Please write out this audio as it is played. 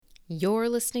You're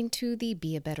listening to the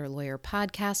Be a Better Lawyer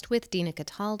podcast with Dina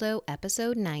Cataldo,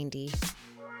 episode 90.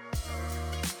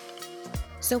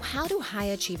 So how do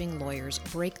high-achieving lawyers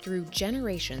break through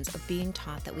generations of being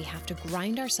taught that we have to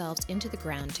grind ourselves into the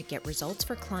ground to get results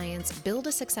for clients, build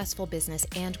a successful business,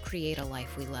 and create a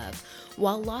life we love?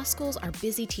 While law schools are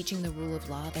busy teaching the rule of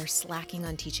law, they're slacking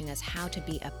on teaching us how to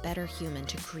be a better human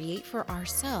to create for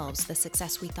ourselves the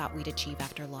success we thought we'd achieve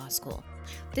after law school.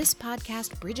 This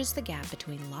podcast bridges the gap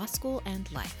between law school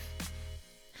and life.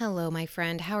 Hello, my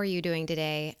friend. How are you doing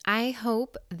today? I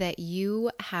hope that you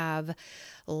have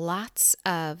lots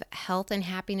of health and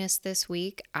happiness this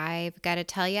week. I've got to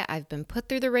tell you, I've been put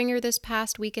through the ringer this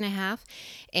past week and a half,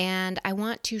 and I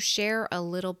want to share a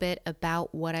little bit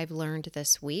about what I've learned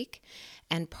this week.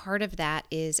 And part of that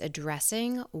is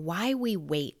addressing why we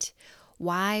wait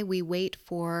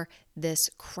for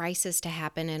this crisis to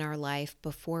happen in our life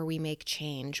before we make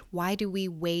change. Why do we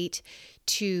wait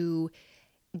to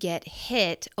get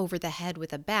hit over the head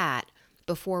with a bat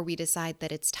before we decide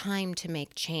that it's time to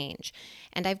make change?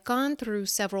 And I've gone through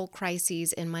several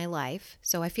crises in my life,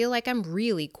 so I feel like I'm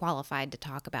really qualified to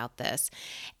talk about this.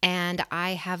 And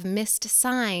I have missed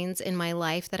signs in my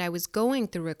life that I was going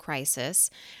through a crisis,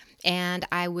 and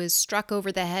I was struck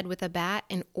over the head with a bat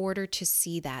in order to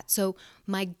see that. So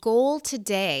my goal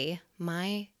today,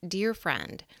 my dear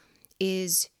friend,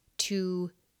 is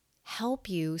to help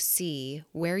you see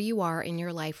where you are in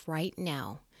your life right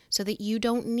now so that you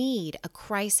don't need a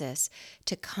crisis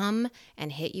to come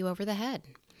and hit you over the head.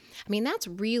 I mean, that's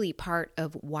really part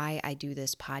of why I do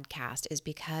this podcast, is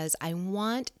because I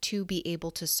want to be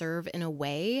able to serve in a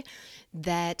way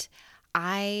that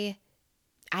I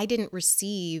didn't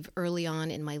receive early on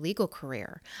in my legal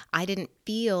career. I didn't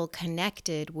feel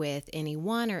connected with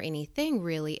anyone or anything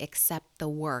really except the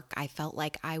work. I felt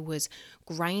like I was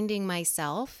grinding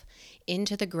myself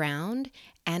into the ground,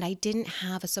 and I didn't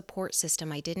have a support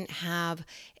system. I didn't have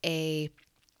a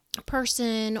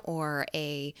person or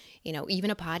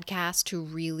even a podcast to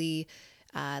really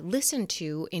listen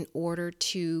to in order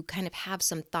to kind of have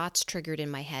some thoughts triggered in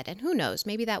my head. And who knows,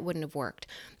 maybe that wouldn't have worked.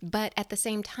 But at the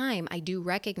same time, I do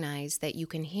recognize that you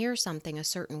can hear something a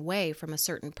certain way from a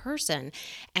certain person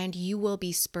and you will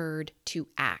be spurred to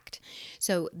act.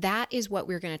 So that is what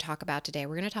we're going to talk about today.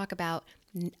 We're going to talk about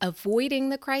avoiding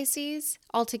the crises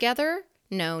altogether.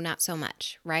 No, not so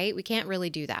much, right? We can't really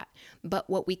do that. But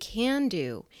what we can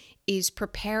do is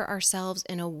prepare ourselves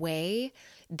in a way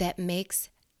that makes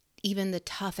even the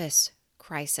toughest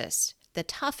crisis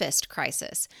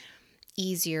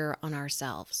easier on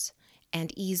ourselves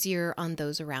and easier on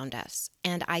those around us.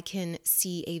 And I can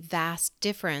see a vast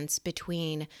difference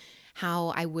between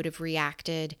how I would have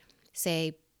reacted,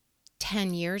 say,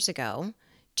 10 years ago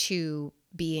to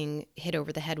being hit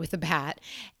over the head with a bat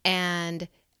and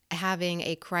having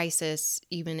a crisis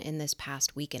even in this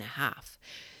past week and a half.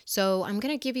 So I'm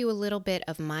going to give you a little bit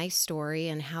of my story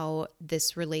and how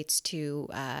this relates to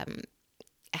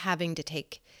having to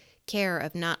take care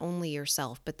of not only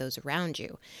yourself, but those around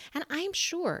you. And I'm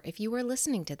sure if you are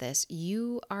listening to this,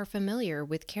 you are familiar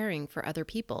with caring for other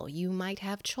people. You might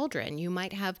have children. You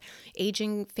might have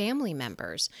aging family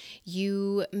members.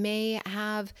 You may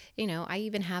have, I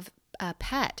even have a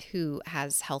pet who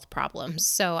has health problems.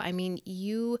 So, I mean,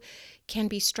 you can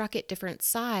be struck at different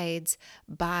sides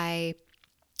by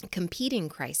competing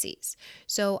crises.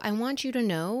 So I want you to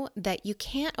know that you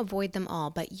can't avoid them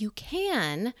all, but you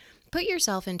can put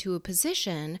yourself into a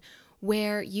position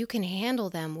where you can handle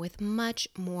them with much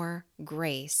more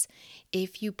grace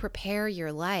if you prepare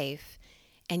your life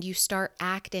and you start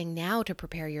acting now to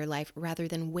prepare your life rather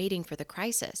than waiting for the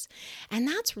crisis. And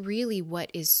that's really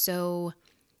what is so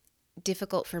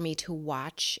difficult for me to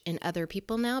watch in other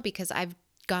people now, because I've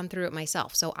gone through it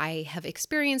myself. So I have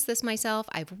experienced this myself.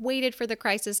 I've waited for the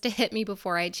crisis to hit me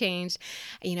before I changed.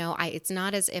 It's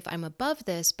not as if I'm above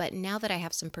this, but now that I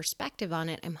have some perspective on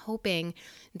it, I'm hoping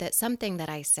that something that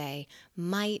I say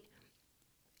might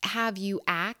have you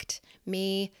act,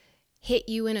 may hit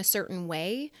you in a certain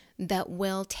way that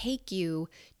will take you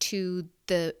to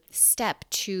the step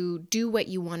to do what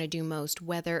you want to do most,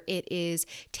 whether it is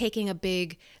taking a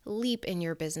big leap in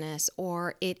your business,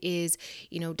 or it is,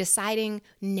 deciding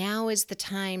now is the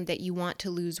time that you want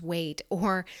to lose weight,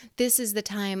 or this is the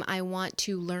time I want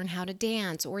to learn how to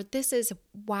dance, or this is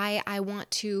why I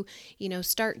want to,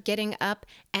 start getting up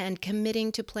and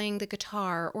committing to playing the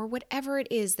guitar, or whatever it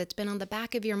is that's been on the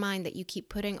back of your mind that you keep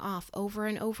putting off over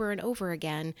and over and over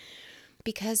again.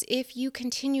 Because if you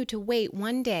continue to wait,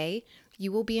 one day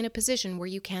you will be in a position where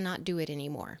you cannot do it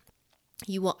anymore.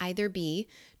 You will either be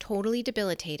totally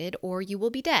debilitated or you will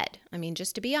be dead. I mean,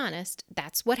 just to be honest,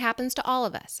 that's what happens to all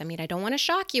of us. I mean, I don't want to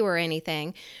shock you or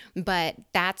anything, but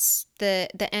that's the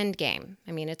end game.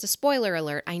 I mean, it's a spoiler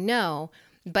alert, I know,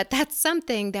 but that's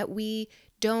something that we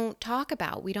don't talk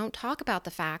about. We don't talk about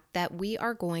the fact that we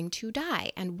are going to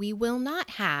die and we will not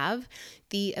have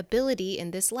the ability in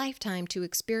this lifetime to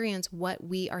experience what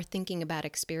we are thinking about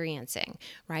experiencing,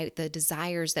 right? The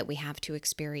desires that we have to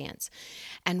experience.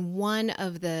 And one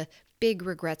of the big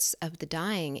regrets of the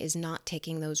dying is not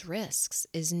taking those risks,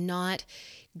 is not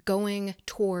going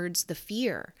towards the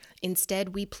fear.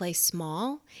 Instead, we play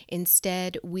small.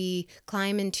 Instead, we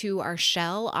climb into our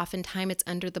shell. Oftentimes, it's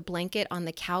under the blanket on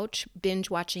the couch,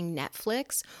 binge watching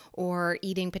Netflix or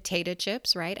eating potato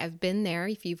chips, right? I've been there.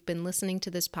 If you've been listening to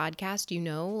this podcast, you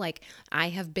know, like I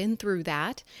have been through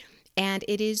that. And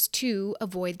it is to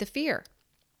avoid the fear.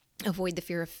 Avoid the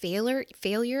fear of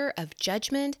failure, of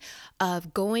judgment,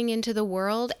 of going into the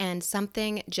world and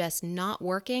something just not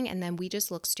working, and then we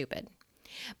just look stupid.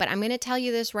 But I'm going to tell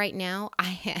you this right now.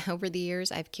 Over the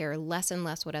years, I've cared less and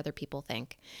less what other people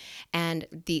think. And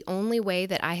the only way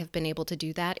that I have been able to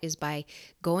do that is by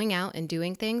going out and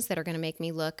doing things that are going to make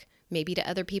me look maybe to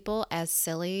other people as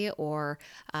silly, or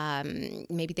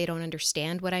maybe they don't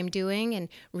understand what I'm doing. And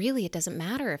really, it doesn't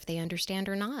matter if they understand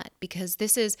or not, because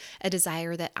this is a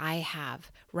desire that I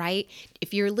have, right?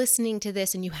 If you're listening to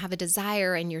this and you have a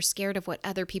desire and you're scared of what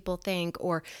other people think,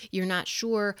 or you're not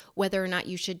sure whether or not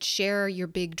you should share your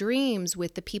big dreams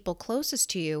with the people closest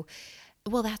to you,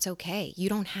 well, that's okay. You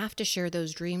don't have to share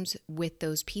those dreams with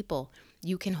those people.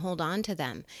 You can hold on to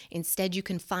them. Instead, you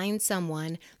can find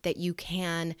someone that you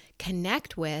can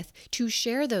connect with to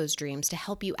share those dreams, to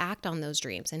help you act on those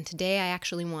dreams. And today I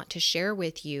actually want to share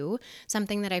with you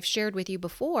something that I've shared with you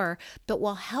before, but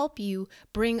will help you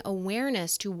bring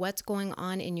awareness to what's going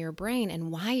on in your brain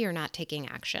and why you're not taking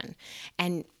action.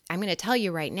 And I'm going to tell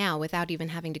you right now, without even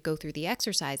having to go through the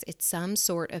exercise, it's some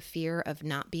sort of fear of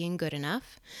not being good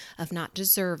enough, of not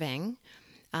deserving,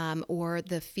 or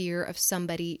the fear of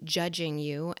somebody judging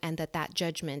you and that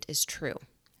judgment is true.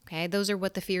 Okay, those are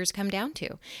what the fears come down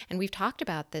to. And we've talked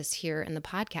about this here in the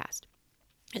podcast.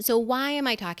 So why am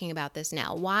I talking about this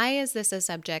now? Why is this a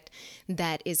subject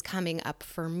that is coming up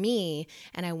for me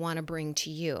and I want to bring to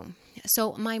you?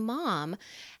 So my mom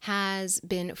has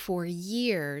been for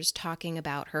years talking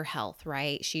about her health,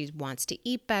 right? She wants to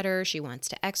eat better. She wants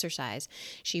to exercise.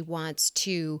 She wants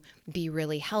to be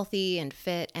really healthy and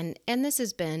fit. And this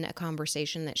has been a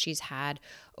conversation that she's had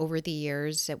over the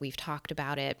years that we've talked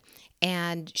about it.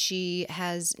 And she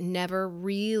has never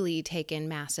really taken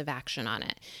massive action on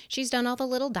it. She's done all the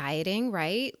little dieting,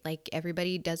 right? Like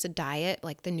everybody does a diet,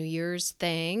 like the New Year's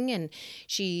thing. And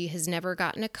she has never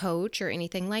gotten a coach or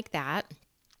anything like that.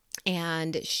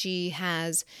 And she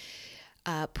has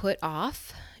put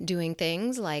off doing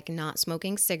things like not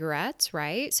smoking cigarettes,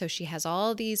 right? So she has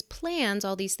all these plans,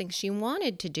 all these things she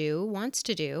wants to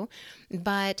do,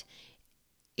 but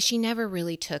she never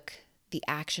really took the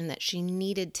action that she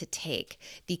needed to take,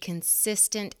 the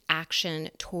consistent action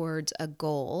towards a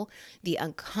goal, the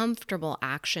uncomfortable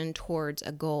action towards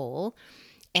a goal,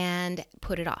 and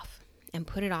put it off and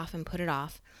put it off and put it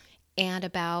off. And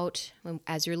about,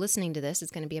 as you're listening to this,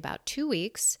 it's going to be about 2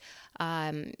 weeks.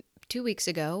 2 weeks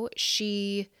ago,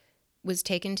 she was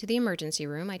taken to the emergency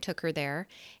room. I took her there,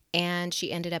 and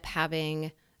she ended up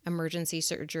having emergency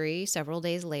surgery. Several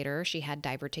days later, she had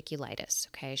diverticulitis.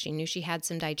 Okay, she knew she had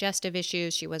some digestive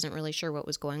issues. She wasn't really sure what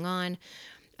was going on,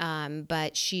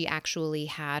 but she actually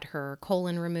had her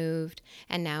colon removed,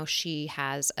 and now she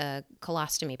has a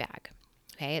colostomy bag.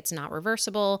 Okay, it's not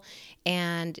reversible,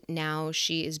 and now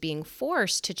she is being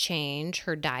forced to change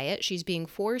her diet. She's being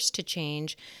forced to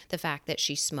change the fact that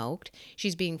she smoked.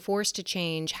 She's being forced to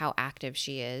change how active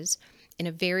she is in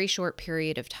a very short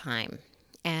period of time.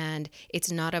 And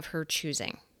it's not of her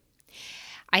choosing.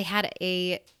 I had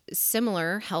a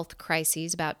similar health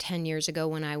crisis about 10 years ago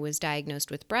when I was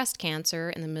diagnosed with breast cancer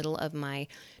in the middle of my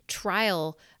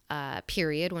trial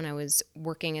period when I was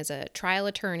working as a trial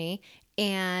attorney.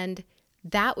 And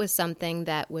that was something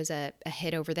that was a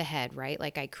hit over the head, right?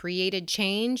 Like I created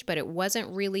change, but it wasn't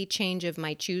really change of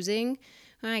my choosing.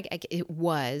 It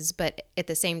was, but at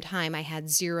the same time, I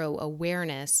had zero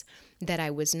awareness that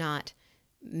I was not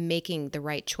making the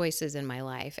right choices in my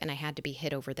life, and I had to be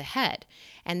hit over the head.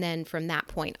 And then from that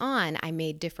point on, I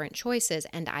made different choices,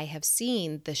 and I have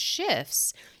seen the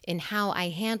shifts in how I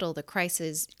handle the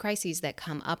crises that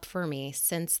come up for me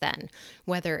since then,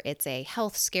 whether it's a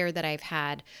health scare that I've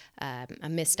had, a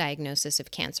misdiagnosis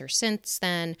of cancer since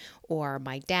then, or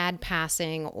my dad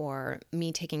passing, or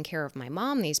me taking care of my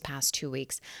mom these past 2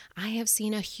 weeks. I have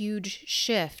seen a huge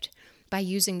shift by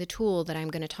using the tool that I'm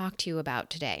going to talk to you about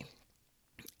today.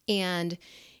 And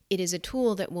it is a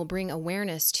tool that will bring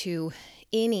awareness to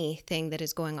anything that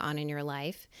is going on in your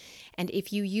life. And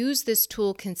if you use this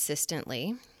tool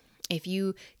consistently, if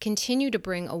you continue to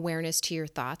bring awareness to your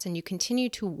thoughts and you continue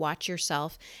to watch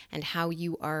yourself and how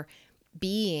you are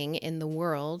being in the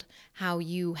world, how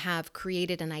you have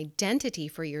created an identity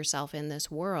for yourself in this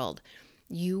world,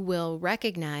 you will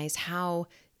recognize how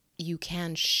you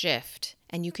can shift.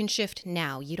 And you can shift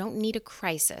now. You don't need a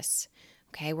crisis.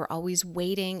 Okay, we're always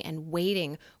waiting and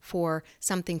waiting for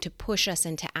something to push us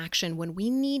into action when we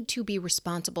need to be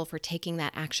responsible for taking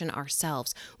that action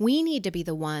ourselves. We need to be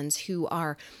the ones who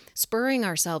are spurring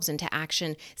ourselves into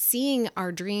action, seeing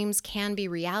our dreams can be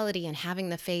reality and having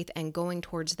the faith and going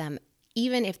towards them,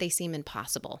 even if they seem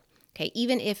impossible. Okay,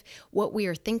 even if what we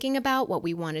are thinking about, what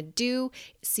we want to do,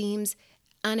 seems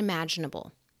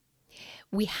unimaginable.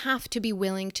 We have to be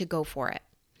willing to go for it.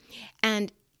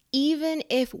 And even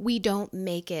if we don't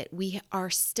make it, we are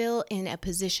still in a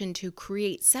position to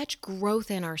create such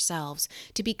growth in ourselves,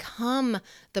 to become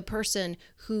the person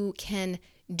who can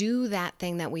do that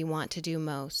thing that we want to do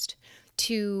most,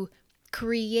 to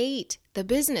create the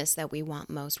business that we want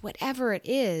most, whatever it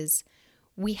is.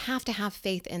 We have to have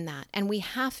faith in that, and we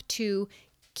have to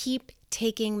keep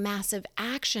taking massive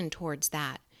action towards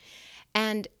that.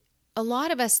 And a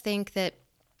lot of us think that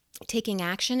taking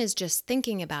action is just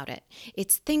thinking about it.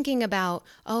 It's thinking about,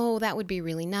 oh, that would be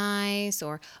really nice,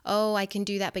 or, oh, I can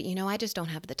do that, but I just don't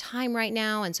have the time right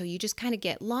now. And so you just kind of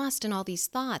get lost in all these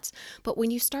thoughts. But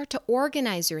when you start to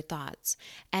organize your thoughts,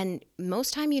 and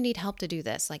most time you need help to do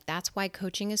this, like that's why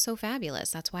coaching is so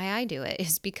fabulous. That's why I do it,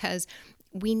 is because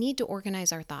we need to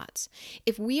organize our thoughts.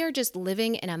 If we are just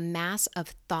living in a mass of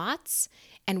thoughts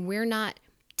and we're not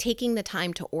taking the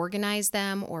time to organize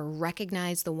them or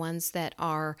recognize the ones that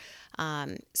are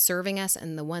serving us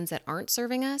and the ones that aren't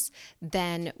serving us,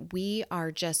 then we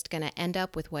are just going to end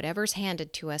up with whatever's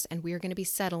handed to us, and we're going to be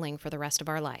settling for the rest of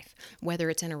our life. Whether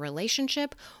it's in a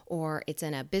relationship or it's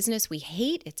in a business we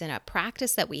hate, it's in a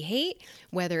practice that we hate,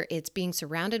 whether it's being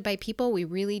surrounded by people we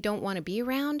really don't want to be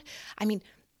around. I mean,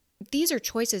 these are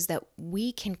choices that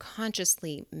we can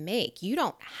consciously make. You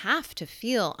don't have to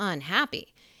feel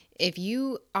unhappy. If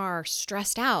you are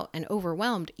stressed out and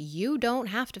overwhelmed, you don't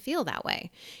have to feel that way.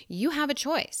 You have a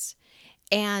choice.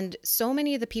 And so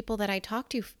many of the people that I talk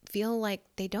to feel like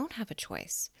they don't have a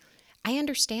choice. I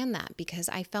understand that because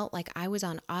I felt like I was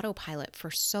on autopilot for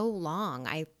so long.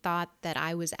 I thought that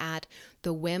I was at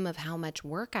the whim of how much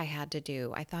work I had to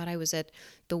do. I thought I was at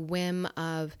the whim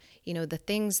of, the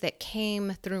things that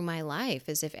came through my life,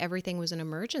 as if everything was an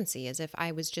emergency, as if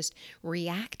I was just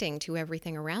reacting to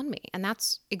everything around me. And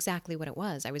that's exactly what it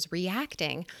was. I was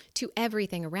reacting to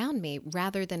everything around me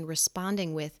rather than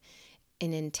responding with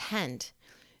an intent,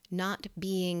 not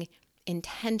being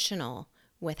intentional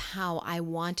with how I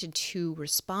wanted to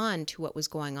respond to what was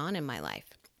going on in my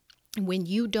life. When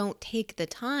you don't take the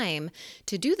time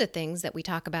to do the things that we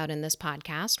talk about in this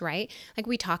podcast, right? Like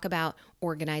we talk about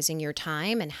organizing your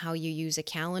time and how you use a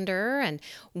calendar and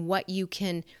what you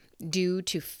can do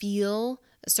to feel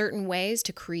certain ways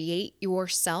to create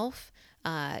yourself,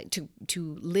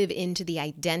 to live into the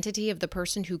identity of the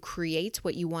person who creates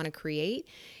what you want to create.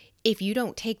 If you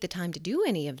don't take the time to do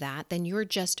any of that, then you're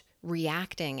just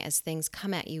reacting as things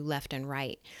come at you left and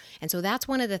right. And so that's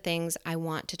one of the things I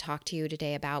want to talk to you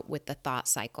today about with the thought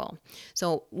cycle.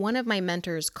 So one of my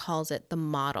mentors calls it the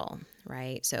model,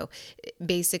 right? So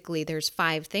basically there's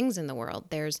 5 things in the world.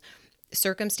 There's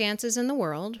circumstances in the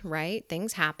world, right?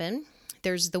 Things happen.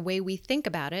 There's the way we think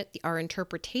about it, our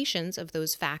interpretations of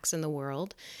those facts in the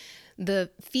world, the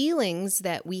feelings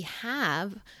that we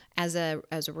have as a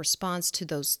response to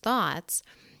those thoughts,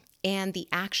 and the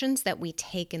actions that we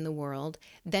take in the world.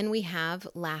 Then we have,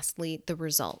 lastly, the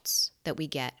results that we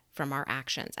get from our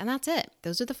actions. And that's it.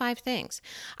 Those are the 5 things.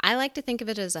 I like to think of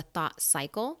it as a thought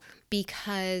cycle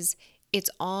because it's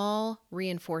all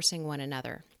reinforcing one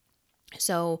another.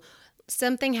 So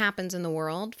something happens in the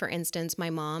world. For instance, my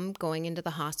mom going into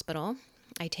the hospital.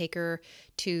 I take her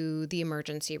to the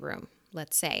emergency room.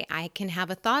 Let's say I can have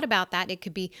a thought about that. It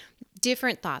could be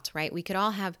different thoughts, right? We could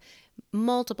all have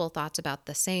multiple thoughts about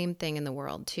the same thing in the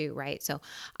world too, right? So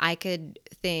I could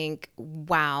think,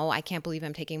 wow, I can't believe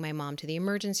I'm taking my mom to the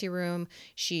emergency room.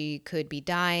 She could be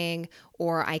dying.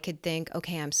 Or I could think,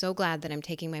 okay, I'm so glad that I'm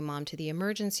taking my mom to the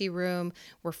emergency room.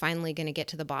 We're finally going to get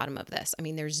to the bottom of this. I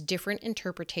mean, there's different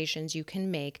interpretations you can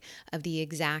make of the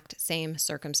exact same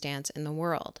circumstance in the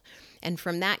world. And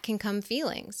from that can come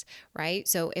feelings, right?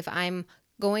 So if I'm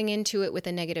going into it with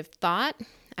a negative thought,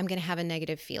 I'm going to have a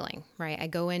negative feeling, right? I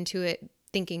go into it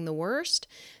thinking the worst,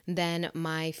 then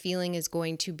my feeling is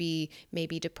going to be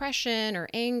maybe depression or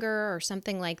anger or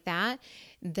something like that.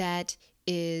 That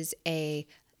is a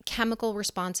chemical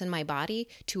response in my body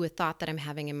to a thought that I'm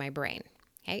having in my brain.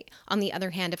 Okay. On the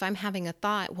other hand, if I'm having a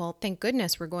thought, well, thank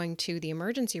goodness we're going to the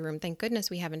emergency room. Thank goodness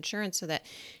we have insurance so that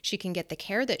she can get the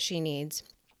care that she needs.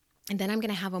 And then I'm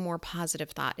going to have a more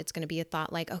positive thought. It's going to be a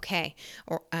thought like, okay,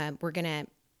 or we're going to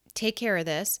take care of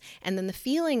this. And then the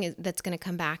feeling that's going to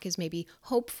come back is maybe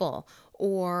hopeful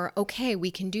or, okay,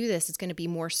 we can do this. It's going to be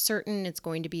more certain. It's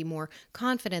going to be more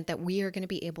confident that we are going to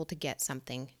be able to get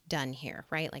something done here,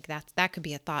 right? Like that could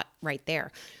be a thought right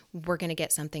there. We're going to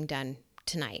get something done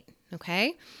tonight.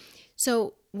 Okay.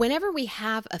 So whenever we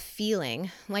have a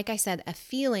feeling, like I said, a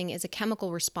feeling is a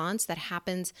chemical response that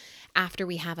happens after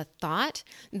we have a thought.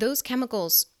 Those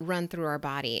chemicals run through our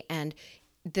body, and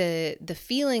the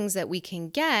feelings that we can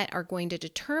get are going to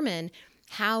determine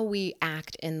how we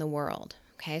act in the world.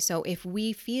 Okay, so if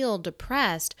we feel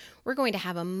depressed, we're going to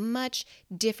have a much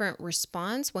different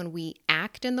response when we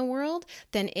act in the world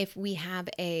than if we have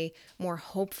a more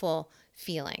hopeful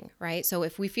feeling, right? So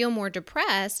if we feel more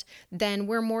depressed, then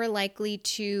we're more likely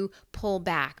to pull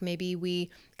back. Maybe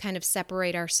we kind of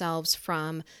separate ourselves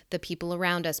from the people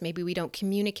around us. Maybe we don't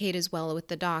communicate as well with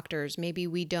the doctors. Maybe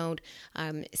we don't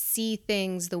see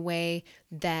things the way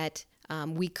that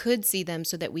we could see them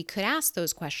so that we could ask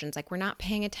those questions. Like we're not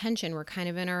paying attention. We're kind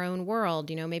of in our own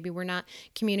world. Maybe we're not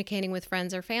communicating with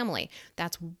friends or family.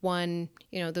 That's one,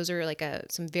 those are like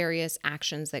some various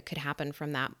actions that could happen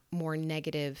from that more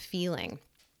negative feeling.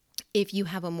 If you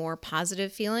have a more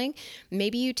positive feeling,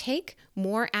 maybe you take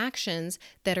more actions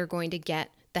that are going to get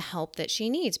the help that she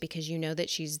needs because you know that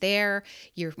she's there.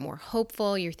 You're more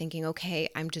hopeful. You're thinking, okay,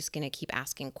 I'm just going to keep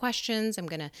asking questions. I'm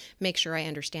going to make sure I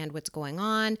understand what's going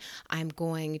on. I'm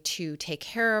going to take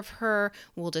care of her.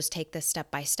 We'll just take this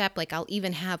step by step. Like I'll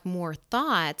even have more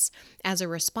thoughts as a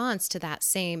response to that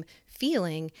same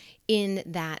feeling in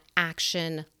that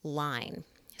action line.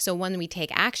 So when we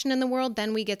take action in the world,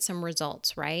 then we get some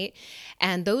results, right?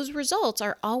 And those results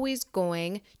are always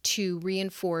going to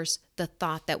reinforce the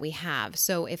thought that we have.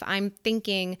 So if I'm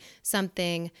thinking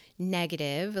something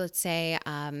negative, let's say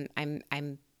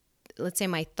let's say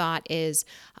my thought is,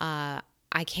 I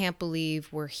can't believe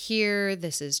we're here.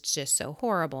 This is just so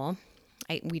horrible.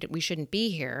 We shouldn't be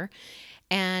here.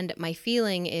 And my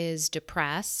feeling is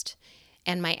depressed,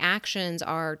 and my actions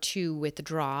are to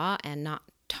withdraw and not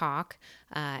talk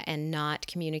and not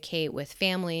communicate with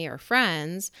family or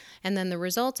friends. And then the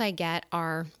results I get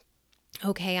are,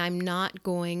 okay, I'm not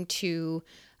going to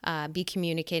be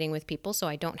communicating with people, so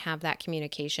I don't have that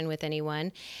communication with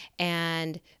anyone.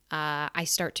 And I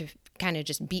start to kind of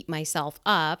just beat myself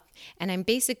up, and I'm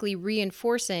basically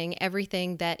reinforcing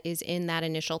everything that is in that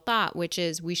initial thought, which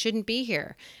is we shouldn't be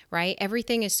here, right?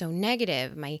 Everything is so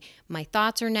negative. My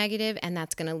thoughts are negative, and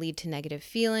that's going to lead to negative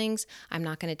feelings. I'm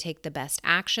not going to take the best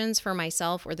actions for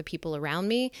myself or the people around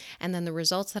me, and then the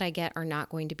results that I get are not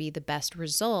going to be the best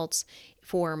results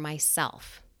for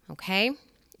myself, okay?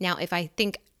 Now, if I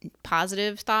think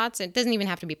positive thoughts, it doesn't even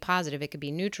have to be positive, it could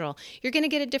be neutral, you're going to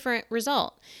get a different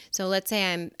result. So let's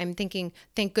say I'm thinking,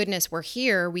 thank goodness we're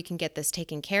here, we can get this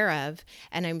taken care of,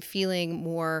 and I'm feeling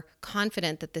more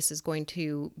confident that this is going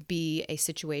to be a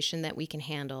situation that we can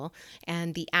handle.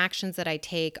 And the actions that I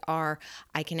take are,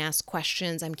 I can ask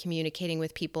questions, I'm communicating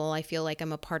with people, I feel like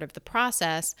I'm a part of the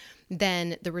process.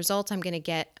 Then the results I'm going to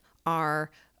get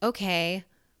are, okay,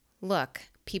 look,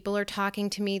 people are talking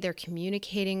to me, they're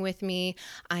communicating with me,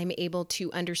 I'm able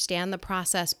to understand the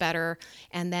process better,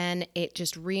 and then it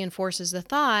just reinforces the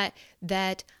thought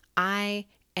that I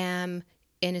am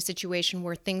in a situation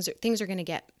where things are going to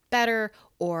get better,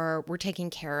 or we're taking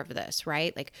care of this,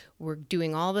 right? Like we're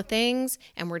doing all the things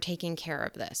and we're taking care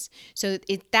of this. So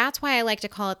that's why I like to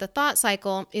call it the thought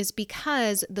cycle, is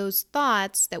because those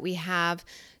thoughts that we have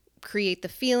create the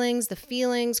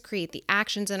feelings create the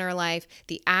actions in our life,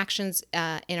 the actions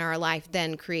in our life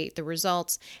then create the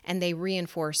results, and they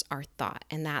reinforce our thought.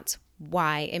 And that's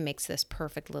why it makes this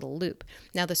perfect little loop.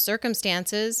 Now, the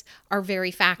circumstances are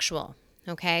very factual,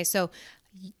 okay? So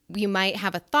you might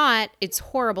have a thought, it's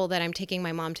horrible that I'm taking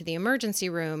my mom to the emergency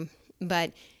room,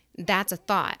 but that's a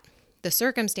thought. The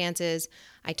circumstance is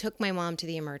I took my mom to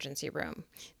the emergency room.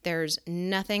 There's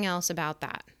nothing else about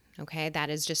that. Okay, that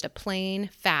is just a plain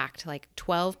fact. Like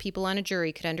 12 people on a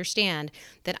jury could understand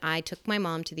that I took my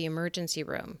mom to the emergency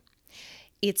room.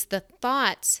 It's the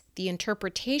thoughts, the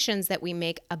interpretations that we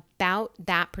make about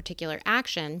that particular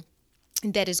action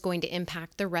that is going to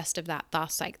impact the rest of that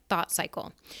thought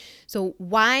cycle. So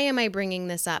why am I bringing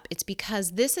this up? It's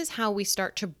because this is how we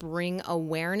start to bring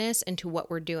awareness into what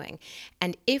we're doing.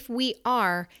 And if we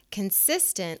are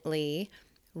consistently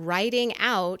writing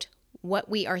out what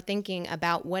we are thinking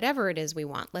about whatever it is we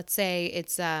want. Let's say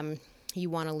it's you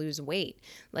want to lose weight.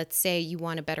 Let's say you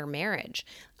want a better marriage.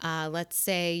 Let's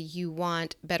say you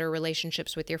want better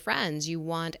relationships with your friends. You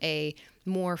want a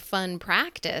more fun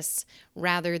practice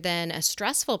rather than a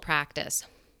stressful practice.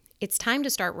 It's time to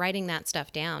start writing that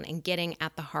stuff down and getting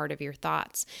at the heart of your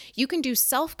thoughts. You can do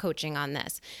self-coaching on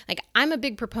this. Like, I'm a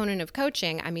big proponent of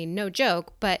coaching. I mean, no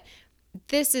joke, but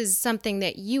this is something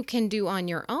that you can do on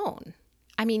your own.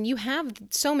 I mean, you have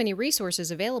so many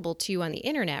resources available to you on the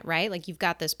internet, right? Like, you've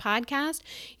got this podcast,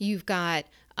 you've got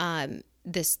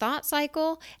this thought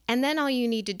cycle, and then all you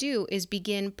need to do is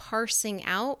begin parsing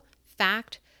out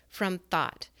fact from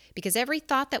thought, because every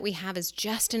thought that we have is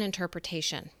just an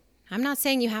interpretation. I'm not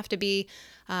saying you have to be,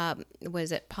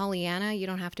 Pollyanna? You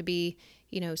don't have to be,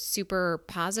 super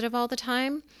positive all the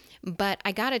time. But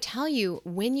I got to tell you,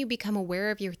 when you become aware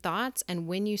of your thoughts and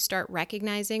when you start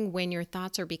recognizing when your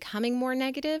thoughts are becoming more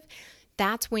negative,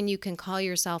 that's when you can call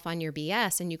yourself on your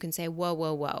BS and you can say, whoa,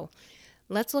 whoa, whoa.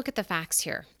 Let's look at the facts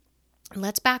here.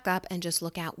 Let's back up and just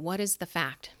look at what is the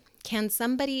fact. Can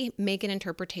somebody make an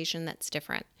interpretation that's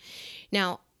different?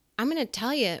 Now, I'm going to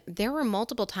tell you, there were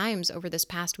multiple times over this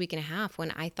past week and a half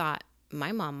when I thought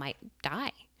my mom might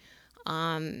die.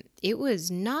 It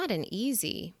was not an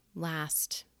easy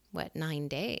last 9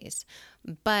 days.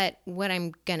 But what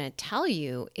I'm going to tell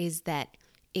you is that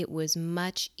it was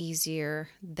much easier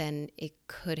than it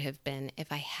could have been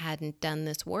if I hadn't done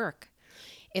this work.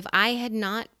 If I had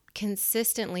not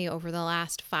consistently over the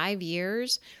last 5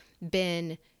 years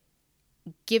been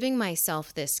giving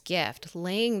myself this gift,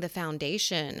 laying the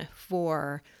foundation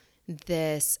for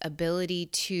this ability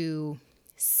to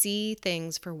see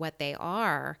things for what they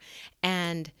are,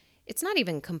 and it's not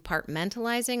even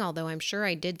compartmentalizing, although I'm sure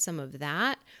I did some of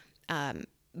that.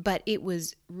 But it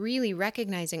was really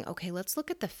recognizing, okay, let's look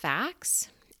at the facts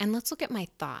and let's look at my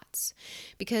thoughts,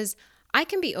 because I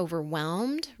can be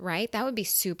overwhelmed, right? That would be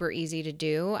super easy to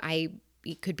do. I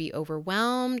could be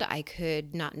overwhelmed. I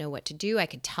could not know what to do. I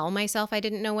could tell myself I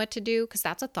didn't know what to do because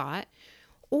that's a thought.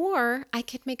 Or I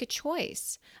could make a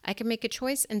choice. I could make a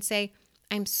choice and say,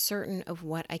 I'm certain of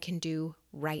what I can do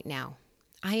right now.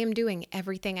 I am doing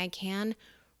everything I can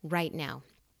right now.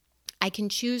 I can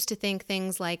choose to think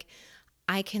things like,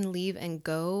 I can leave and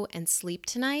go and sleep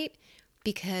tonight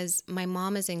because my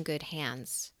mom is in good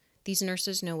hands. These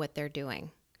nurses know what they're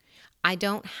doing. I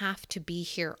don't have to be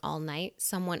here all night.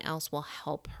 Someone else will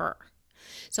help her.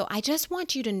 So I just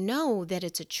want you to know that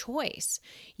it's a choice.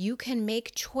 You can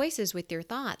make choices with your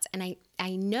thoughts. And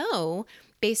I know,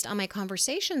 based on my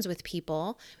conversations with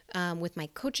people, with my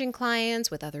coaching clients,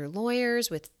 with other lawyers,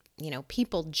 with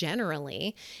people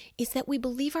generally, is that we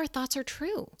believe our thoughts are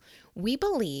true. We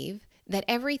believe that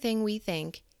everything we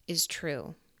think is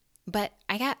true. But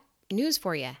I got news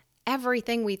for you.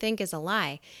 Everything we think is a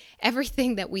lie.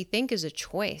 Everything that we think is a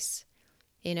choice.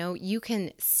 You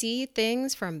can see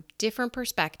things from different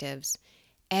perspectives.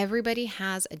 Everybody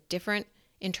has a different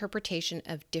interpretation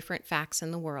of different facts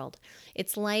in the world.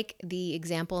 It's like the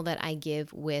example that I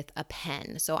give with a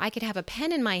pen. So I could have a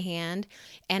pen in my hand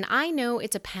and I know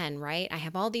it's a pen, right? I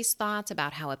have all these thoughts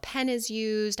about how a pen is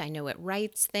used. I know it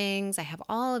writes things. I have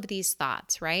all of these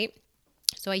thoughts, right?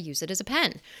 So I use it as a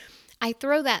pen. I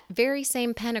throw that very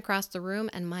same pen across the room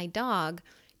and my dog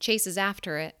chases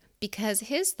after it because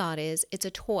his thought is it's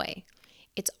a toy.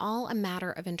 It's all a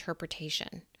matter of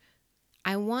interpretation.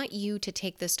 I want you to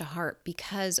take this to heart,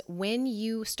 because when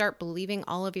you start believing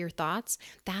all of your thoughts,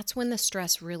 that's when the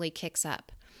stress really kicks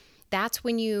up. That's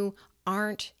when you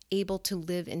aren't able to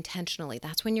live intentionally.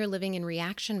 That's when you're living in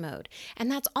reaction mode.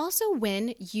 And that's also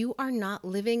when you are not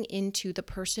living into the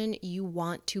person you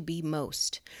want to be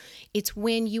most. It's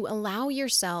when you allow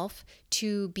yourself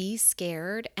to be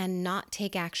scared and not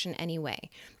take action anyway,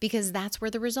 because that's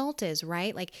where the result is,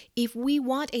 right? Like, if we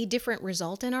want a different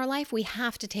result in our life, we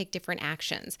have to take different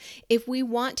actions. If we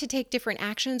want to take different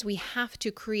actions, we have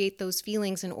to create those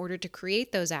feelings in order to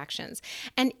create those actions.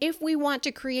 And if we want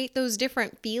to create those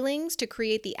different feelings to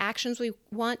create the actions we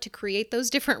want to create those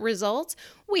different results,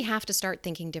 we have to start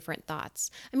thinking different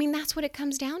thoughts. I mean, that's what it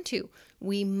comes down to.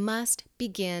 We must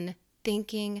begin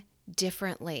thinking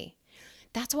differently.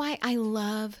 That's why I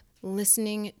love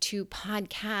listening to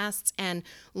podcasts and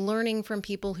learning from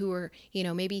people who are,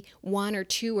 maybe 1 or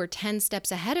 2 or 10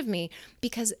 steps ahead of me,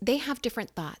 because they have different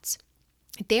thoughts.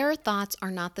 Their thoughts are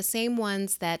not the same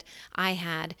ones that I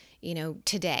had,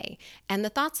 today. And the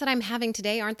thoughts that I'm having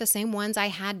today aren't the same ones I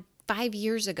had 5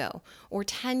 years ago or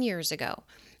 10 years ago.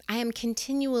 I am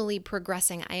continually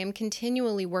progressing. I am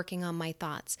continually working on my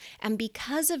thoughts. And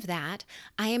because of that,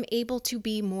 I am able to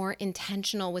be more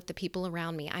intentional with the people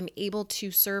around me. I'm able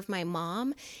to serve my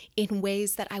mom in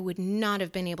ways that I would not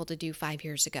have been able to do 5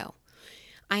 years ago.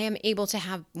 I am able to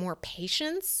have more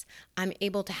patience. I'm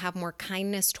able to have more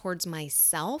kindness towards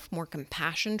myself, more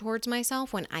compassion towards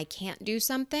myself when I can't do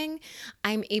something.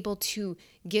 I'm able to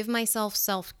give myself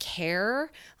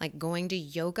self-care, like going to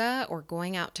yoga or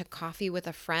going out to coffee with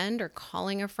a friend or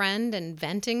calling a friend and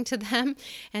venting to them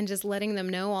and just letting them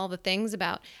know all the things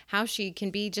about how she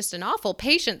can be just an awful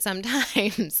patient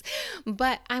sometimes.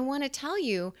 But I want to tell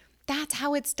you, that's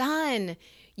how it's done.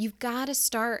 You've got to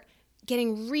start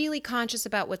getting really conscious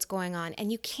about what's going on,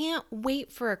 and you can't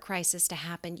wait for a crisis to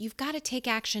happen. You've got to take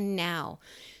action now.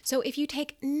 So if you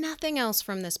take nothing else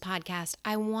from this podcast,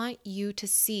 I want you to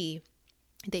see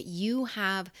that you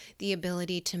have the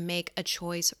ability to make a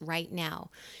choice right now.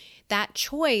 That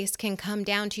choice can come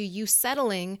down to you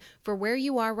settling for where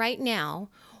you are right now,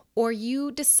 or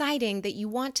you deciding that you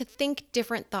want to think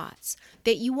different thoughts,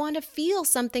 that you want to feel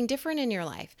something different in your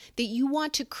life, that you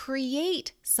want to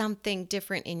create something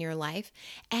different in your life,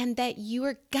 and that you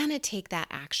are going to take that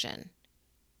action.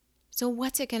 So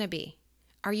what's it going to be?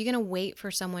 Are you going to wait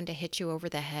for someone to hit you over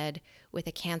the head with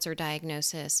a cancer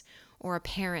diagnosis, or a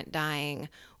parent dying,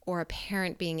 or a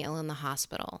parent being ill in the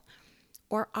hospital?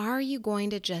 Or are you going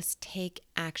to just take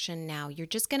action now? You're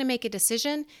just going to make a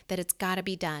decision that it's got to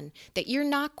be done, that you're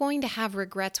not going to have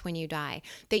regrets when you die,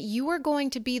 that you are going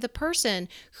to be the person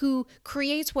who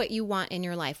creates what you want in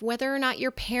your life, whether or not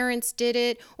your parents did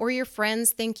it, or your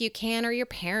friends think you can, or your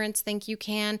parents think you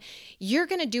can. You're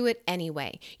going to do it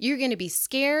anyway. You're going to be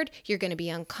scared, you're going to be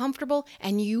uncomfortable,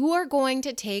 and you are going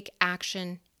to take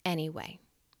action anyway.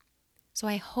 So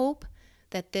I hope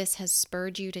that this has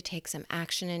spurred you to take some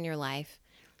action in your life.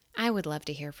 I would love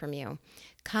to hear from you.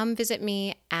 Come visit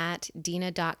me at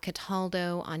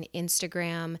dina.cataldo on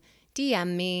Instagram.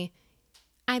 DM me.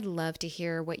 I'd love to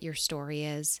hear what your story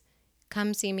is.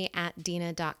 Come see me at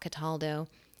dina.cataldo.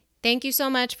 Thank you so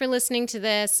much for listening to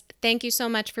this. Thank you so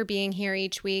much for being here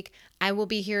each week. I will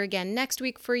be here again next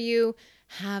week for you.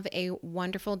 Have a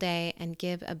wonderful day and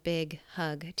give a big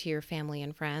hug to your family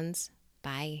and friends.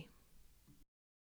 Bye.